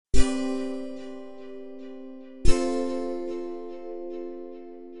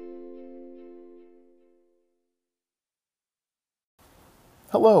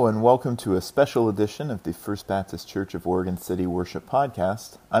Hello and welcome to a special edition of the First Baptist Church of Oregon City Worship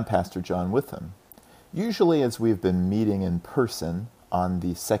Podcast. I'm Pastor John Witham. Usually as we've been meeting in person on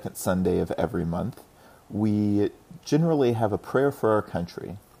the second Sunday of every month, we generally have a prayer for our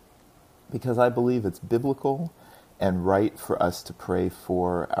country because I believe it's biblical and right for us to pray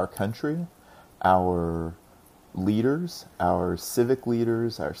for our country, our leaders, our civic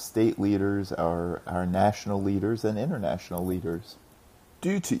leaders, our state leaders, our national leaders, and international leaders.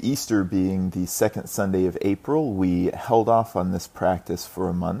 Due to Easter being the second Sunday of April, we held off on this practice for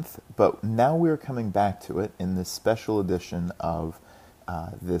a month, but now we're coming back to it in this special edition of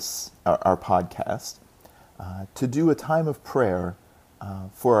our podcast to do a time of prayer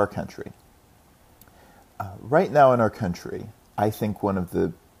for our country. Right now in our country, I think one of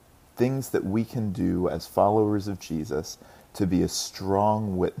the things that we can do as followers of Jesus to be a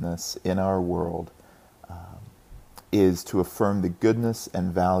strong witness in our world is to affirm the goodness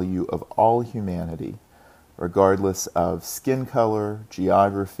and value of all humanity, regardless of skin color,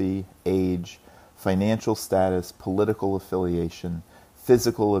 geography, age, financial status, political affiliation,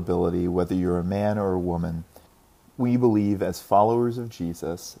 physical ability, whether you're a man or a woman. We believe as followers of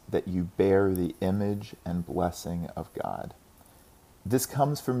Jesus that you bear the image and blessing of God. This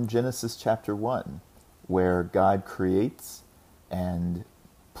comes from Genesis chapter 1, where God creates and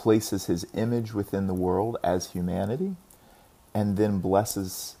places his image within the world as humanity, and then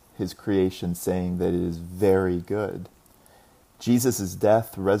blesses his creation, saying that it is very good. Jesus'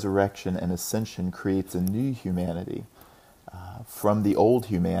 death, resurrection, and ascension creates a new humanity from the old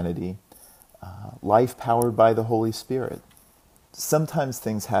humanity, life powered by the Holy Spirit. Sometimes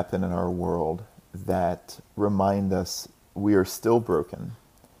things happen in our world that remind us we are still broken,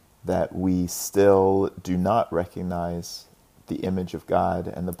 that we still do not recognize the image of God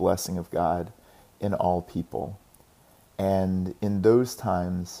and the blessing of God in all people. And in those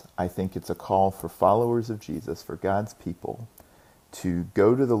times, I think it's a call for followers of Jesus, for God's people, to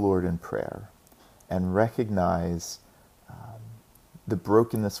go to the Lord in prayer and recognize the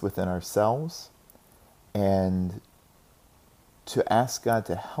brokenness within ourselves and to ask God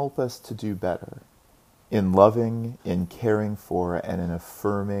to help us to do better in loving, in caring for, and in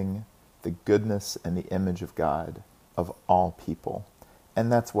affirming the goodness and the image of God of all people. And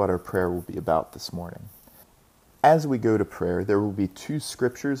that's what our prayer will be about this morning. As we go to prayer, there will be two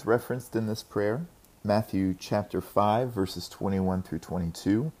scriptures referenced in this prayer: Matthew chapter 5, verses 21 through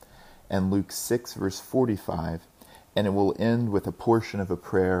 22, and Luke 6, verse 45, and it will end with a portion of a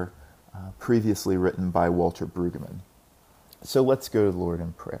prayer previously written by Walter Brueggemann. So let's go to the Lord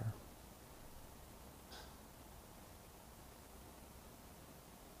in prayer.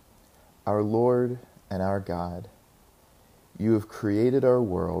 Our Lord and our God, you have created our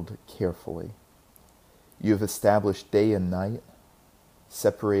world carefully. You have established day and night,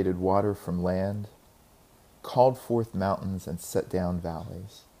 separated water from land, called forth mountains and set down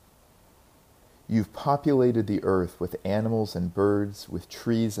valleys. You've populated the earth with animals and birds, with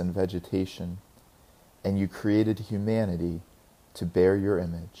trees and vegetation, and you created humanity to bear your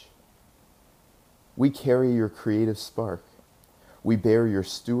image. We carry your creative spark. We bear your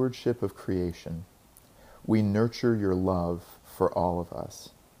stewardship of creation. We nurture your love for all of us.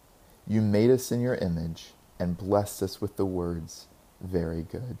 You made us in your image and blessed us with the words, very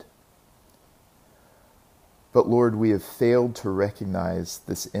good. But Lord, we have failed to recognize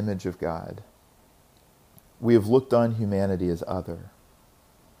this image of God. We have looked on humanity as other.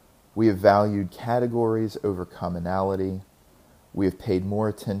 We have valued categories over commonality. We have paid more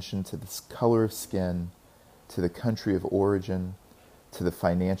attention to the color of skin, to the country of origin, to the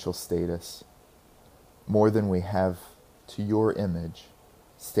financial status, more than we have to your image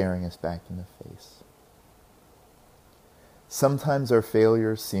staring us back in the face. Sometimes our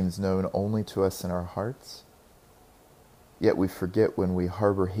failure seems known only to us in our hearts, yet we forget when we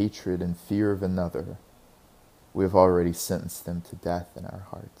harbor hatred and fear of another, we have already sentenced them to death in our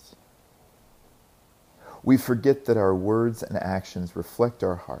hearts. We forget that our words and actions reflect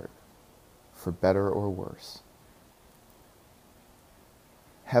our heart, for better or worse.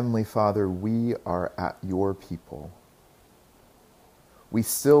 Heavenly Father, we are at your people. We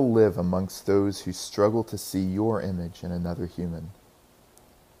still live amongst those who struggle to see your image in another human.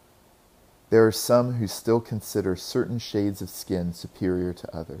 There are some who still consider certain shades of skin superior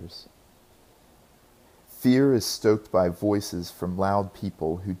to others. Fear is stoked by voices from loud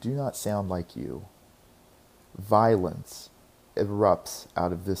people who do not sound like you. Violence erupts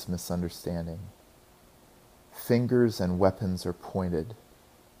out of this misunderstanding. Fingers and weapons are pointed,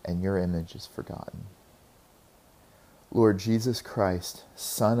 and your image is forgotten. Lord Jesus Christ,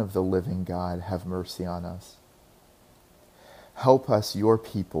 Son of the living God, have mercy on us. Help us, your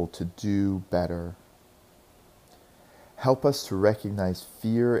people, to do better. Help us to recognize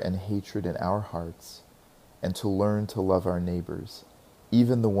fear and hatred in our hearts and to learn to love our neighbors,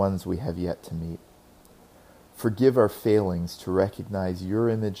 even the ones we have yet to meet. Forgive our failings to recognize your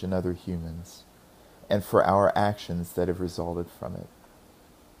image in other humans and for our actions that have resulted from it.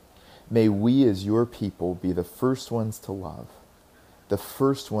 May we as your people be the first ones to love, the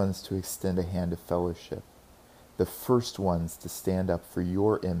first ones to extend a hand of fellowship, the first ones to stand up for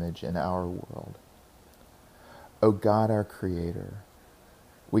your image in our world. O God, our Creator,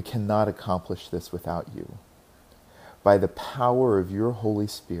 we cannot accomplish this without you. By the power of your Holy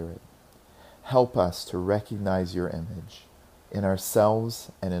Spirit, help us to recognize your image in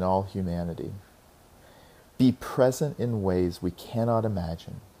ourselves and in all humanity. Be present in ways we cannot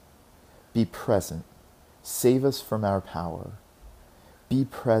imagine. Be present. Save us from our power. Be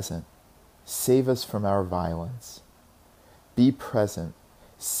present. Save us from our violence. Be present.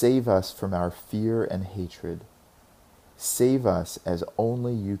 Save us from our fear and hatred. Save us as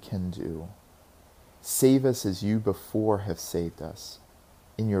only you can do. Save us as you before have saved us,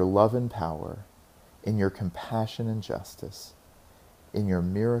 in your love and power, in your compassion and justice, in your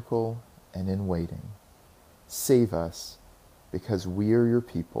miracle and in waiting. Save us because we are your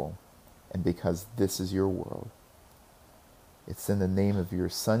people and because this is your world. It's in the name of your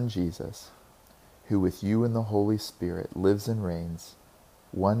Son, Jesus, who with you and the Holy Spirit lives and reigns,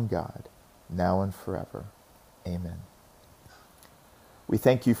 one God, now and forever. Amen. We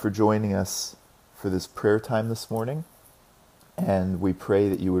thank you for joining us for this prayer time this morning, and we pray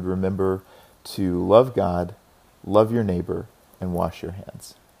that you would remember to love God, love your neighbor, and wash your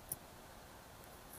hands.